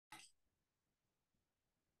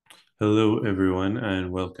Hello everyone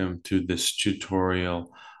and welcome to this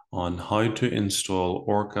tutorial on how to install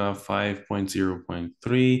ORCA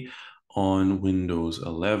 5.0.3 on Windows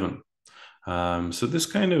 11. So this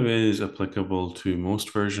kind of is applicable to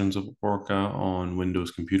most versions of ORCA on Windows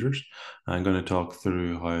computers. I'm going to talk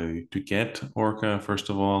through how to get ORCA first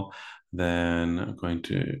of all, then I'm going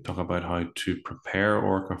to talk about how to prepare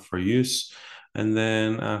ORCA for use, and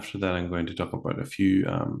then after that I'm going to talk about a few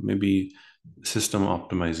maybe system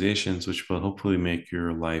optimizations, which will hopefully make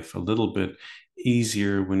your life a little bit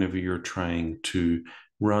easier whenever you're trying to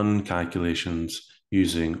run calculations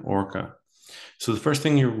using ORCA. So the first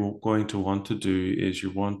thing you're going to want to do is you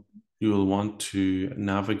will want to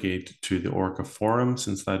navigate to the ORCA forum,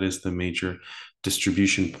 since that is the major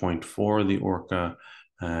distribution point for the ORCA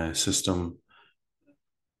system.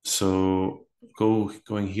 So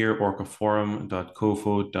going here,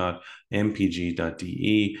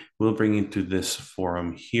 orcaforum.cofo.mpg.de will bring you to this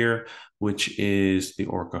forum here, which is the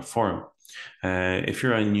ORCA forum. If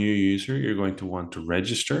you're a new user, you're going to want to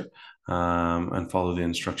register and follow the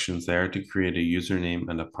instructions there to create a username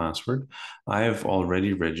and a password. I have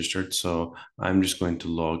already registered, so I'm just going to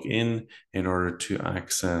log in order to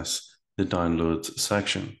access the downloads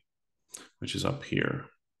section, which is up here.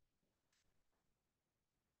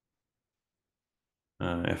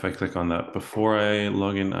 If I click on that before I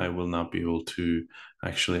log in, I will not be able to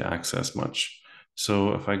actually access much.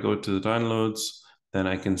 So if I go to the downloads, then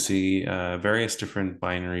I can see various different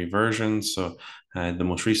binary versions. So the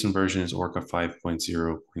most recent version is ORCA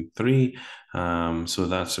 5.0.3. So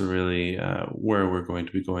that's really where we're going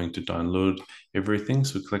to be going to download everything.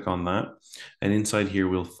 So click on that. And inside here,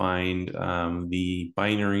 we'll find the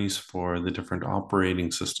binaries for the different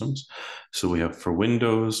operating systems. So we have for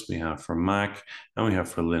Windows, we have for Mac, and we have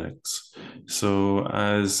for Linux. So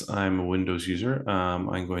as I'm a Windows user,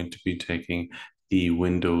 I'm going to be taking the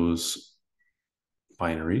Windows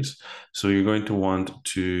binaries. So you're going to want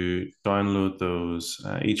to download those,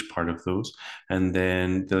 each part of those, and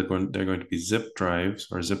then they're going to be zip drives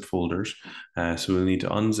or zip folders. So we'll need to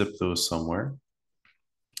unzip those somewhere.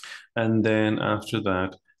 And then after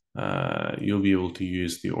that, you'll be able to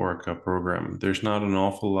use the ORCA program. There's not an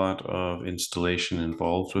awful lot of installation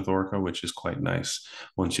involved with ORCA, which is quite nice.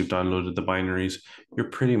 Once you've downloaded the binaries, you're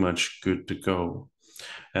pretty much good to go.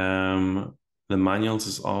 The manuals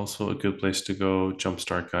is also a good place to go.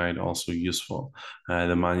 Jumpstart Guide, also useful.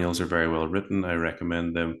 The manuals are very well written. I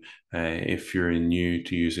recommend them if you're new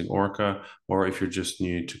to using ORCA or if you're just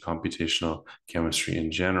new to computational chemistry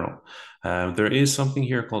in general. There is something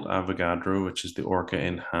here called Avogadro, which is the ORCA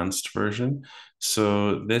enhanced version.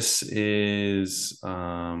 So this is,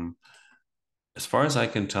 as far as I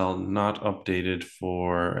can tell, not updated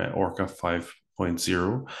for ORCA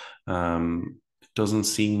 5.0. It doesn't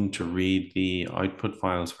seem to read the output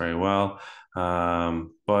files very well,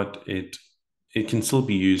 but it can still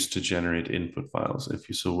be used to generate input files if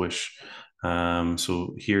you so wish.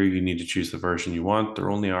 So here you need to choose the version you want.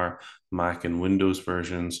 There only are Mac and Windows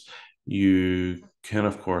versions. You can,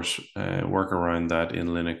 of course, work around that in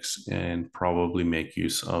Linux and probably make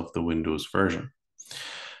use of the Windows version.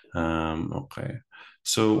 Okay.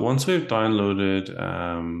 So once we've downloaded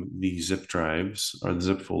the zip drives or the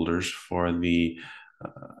zip folders for the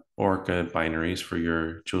ORCA binaries for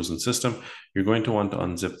your chosen system, you're going to want to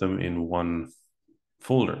unzip them in one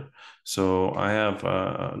folder. So I have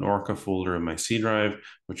an ORCA folder in my C drive,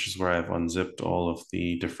 which is where I've unzipped all of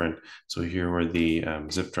the different. So here were the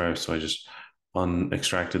zip drives. So I just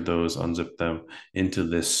extracted those, unzipped them into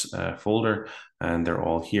this folder, and they're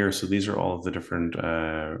all here. So these are all of the different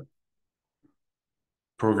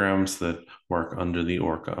programs that work under the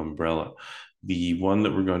ORCA umbrella. The one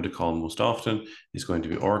that we're going to call most often is going to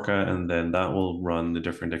be ORCA, and then that will run the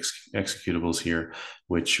different executables here,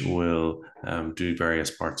 which will do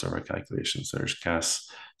various parts of our calculations. There's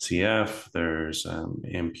CAS-CF, there's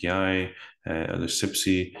MPI, there's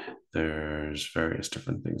CIPSI, there's various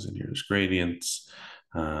different things in here. There's gradients,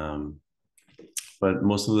 but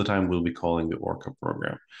most of the time we'll be calling the ORCA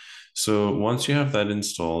program. So once you have that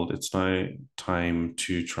installed, it's now time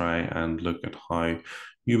to try and look at how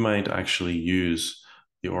you might actually use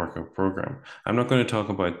the ORCA program. I'm not going to talk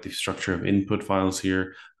about the structure of input files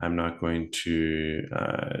here. I'm not going to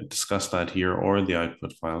discuss that here or the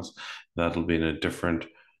output files. That'll be in a different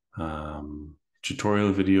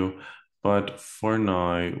tutorial video. But for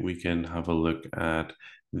now, we can have a look at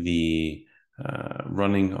the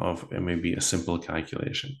running of maybe a simple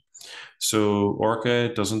calculation. So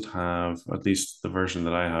ORCA doesn't have, at least the version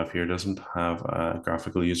that I have here, doesn't have a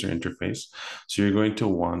graphical user interface. So you're going to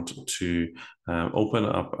want to open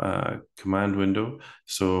up a command window.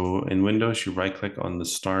 So in Windows, you right click on the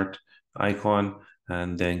Start icon,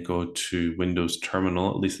 and then go to Windows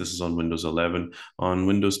Terminal. At least this is on Windows 11. On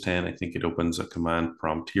Windows 10, I think it opens a command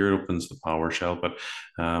prompt. Here it opens the PowerShell, but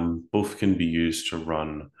both can be used to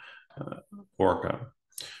run ORCA.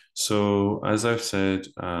 So as I've said,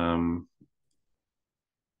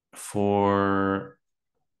 for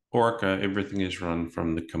ORCA, everything is run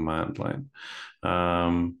from the command line.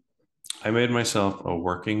 I made myself a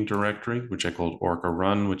working directory, which I called ORCA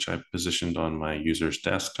run, which I positioned on my user's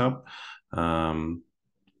desktop. I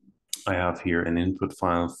have here an input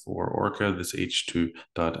file for ORCA, this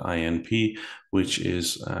h2.inp, which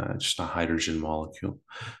is just a hydrogen molecule.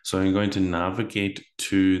 So I'm going to navigate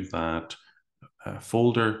to that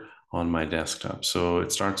folder on my desktop. So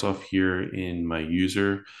it starts off here in my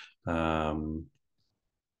user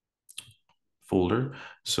folder.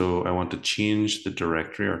 So I want to change the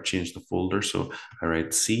directory or change the folder. So I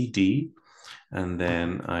write cd, and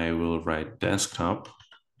then I will write desktop,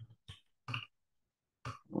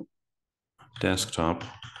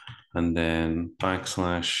 and then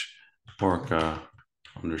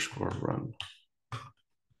 /orca_run.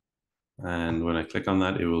 And when I click on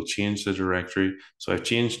that, it will change the directory. So I've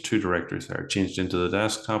changed two directories there. I changed into the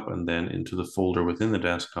desktop and then into the folder within the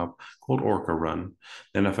desktop called ORCA run.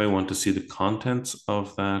 Then if I want to see the contents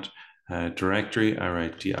of that directory, I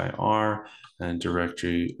write dir, and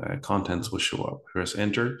directory contents will show up. Press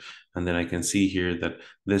enter, and then I can see here that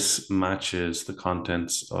this matches the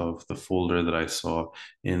contents of the folder that I saw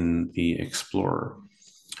in the Explorer.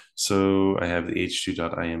 So I have the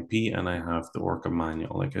h2.imp and I have the ORCA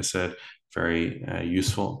manual. Like I said, very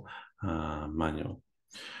useful manual.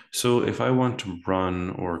 So if I want to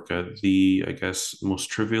run ORCA, the, I guess,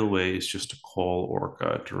 most trivial way is just to call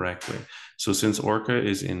ORCA directly. So since ORCA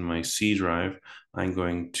is in my C drive, I'm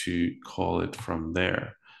going to call it from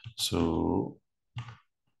there. So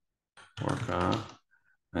ORCA,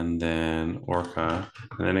 and then ORCA,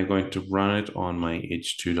 and then I'm going to run it on my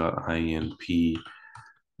h2.inp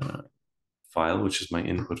file, which is my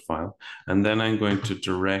input file. And then I'm going to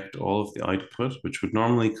direct all of the output, which would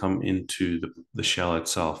normally come into the shell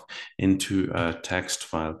itself, into a text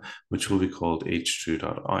file, which will be called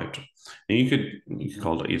h2.out. And you could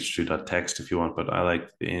call it h2.text if you want, but I like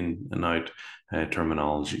the in and out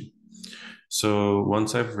terminology. So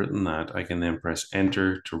once I've written that, I can then press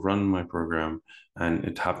enter to run my program. And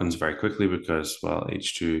it happens very quickly because, well,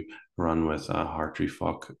 h2 run with a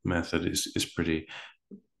Hartree-Fock method is pretty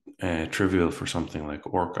trivial for something like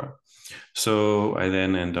ORCA. So I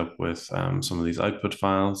then end up with some of these output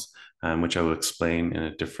files, which I will explain in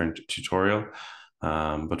a different tutorial.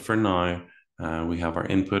 But for now, we have our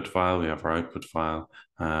input file, we have our output file.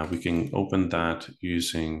 We can open that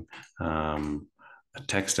using a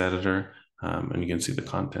text editor, and you can see the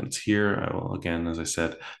contents here. I will, again, as I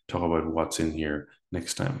said, talk about what's in here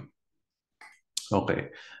next time. Okay,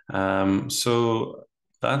 so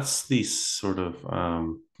that's the sort of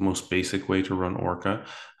most basic way to run ORCA.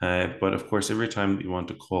 But of course, every time that you want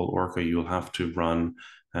to call ORCA, you'll have to run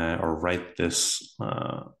or write this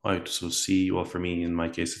out. So C, well, for me, in my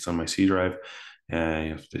case, it's on my C drive. You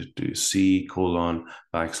have to do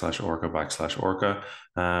C:\orca/orca.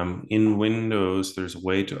 In Windows, there's a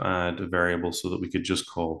way to add a variable so that we could just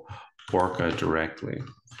call ORCA directly.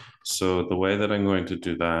 So the way that I'm going to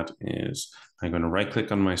do that is I'm going to right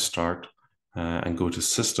click on my start and go to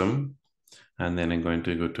system. And then I'm going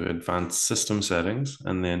to go to advanced system settings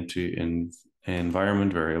and then to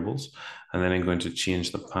environment variables. And then I'm going to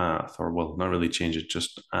change the path, or well, not really change it,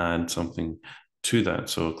 just add something to that.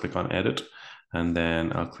 So I'll click on edit, and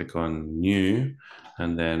then I'll click on new,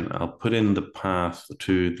 and then I'll put in the path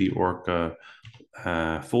to the ORCA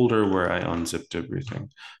folder where I unzipped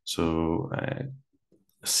everything. So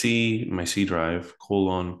my C drive,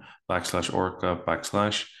 :/orca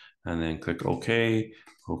 \, and then click OK,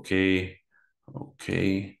 OK,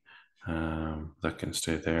 OK. That can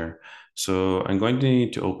stay there. So I'm going to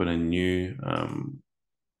need to open a new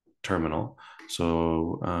terminal.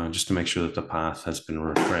 So just to make sure that the path has been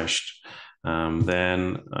refreshed.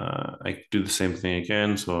 Then I do the same thing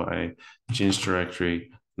again. So I change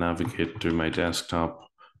directory, navigate to my desktop,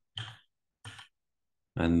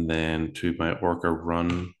 and then to my ORCA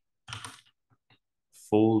run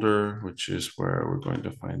folder, which is where we're going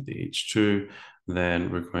to find the h2.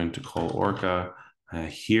 Then we're going to call ORCA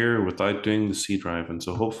here without doing the C drive. And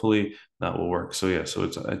so hopefully that will work. So yeah, so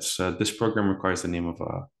it's this program requires the name of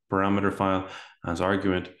a parameter file as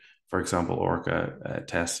argument. For example, ORCA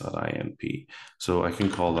test.inp. So I can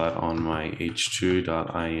call that on my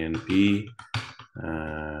h2.inp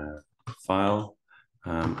file.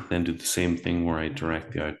 Then do the same thing where I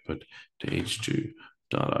direct the output to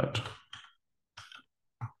h2.out.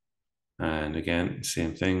 And again,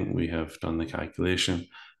 same thing, we have done the calculation.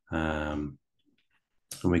 And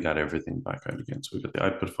we got everything back out again. So we got the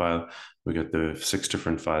output file, we got the 6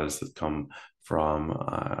 different files that come from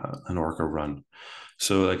an ORCA run.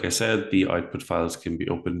 So like I said, the output files can be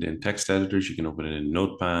opened in text editors. You can open it in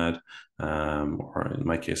Notepad, or in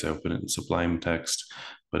my case, I open it in Sublime Text,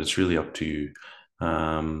 but it's really up to you.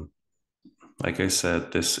 Like I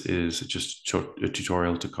said, this is just a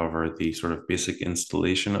tutorial to cover the sort of basic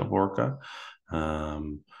installation of ORCA.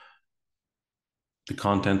 Um, the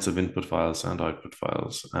contents of input files and output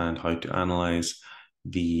files, and how to analyze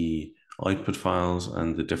the output files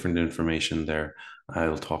and the different information there,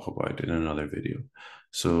 I'll talk about in another video.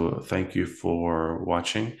 So thank you for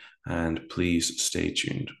watching, and please stay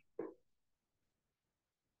tuned.